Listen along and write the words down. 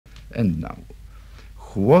And now,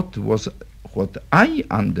 what I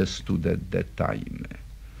understood at that time,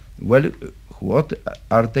 well, what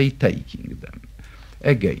are they taking them?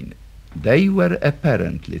 Again, they were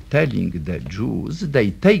apparently telling the Jews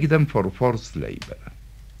they take them for forced labor.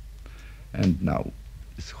 And now,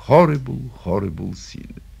 this horrible, horrible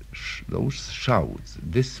scene, those shouts,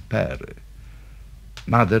 despair,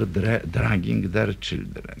 mother dragging their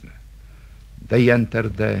children. They enter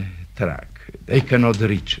the truck. They cannot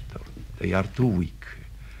reach it. They are too weak.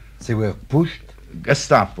 They were pushed.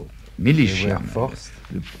 Gestapo, militia, They were forced.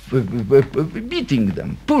 beating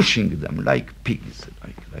them, pushing them like pigs,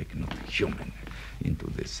 like not human, into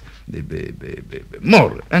this.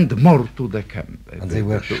 More and more to the camp. And they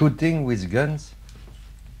were shooting with guns?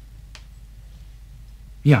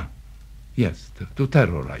 Yeah, yes, to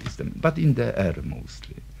terrorize them, but in the air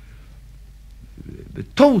mostly.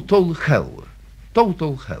 Total hell,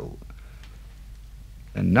 total hell.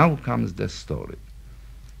 And now comes the story.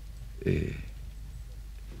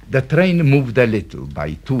 The train moved a little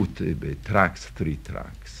by two tracks, three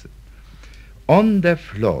tracks. On the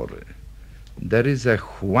floor, there is a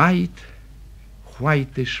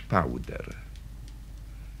whitish powder.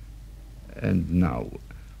 And now,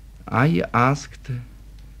 I asked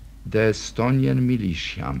the Estonian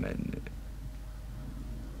militiaman,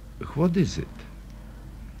 what is it?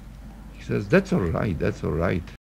 He says, that's all right,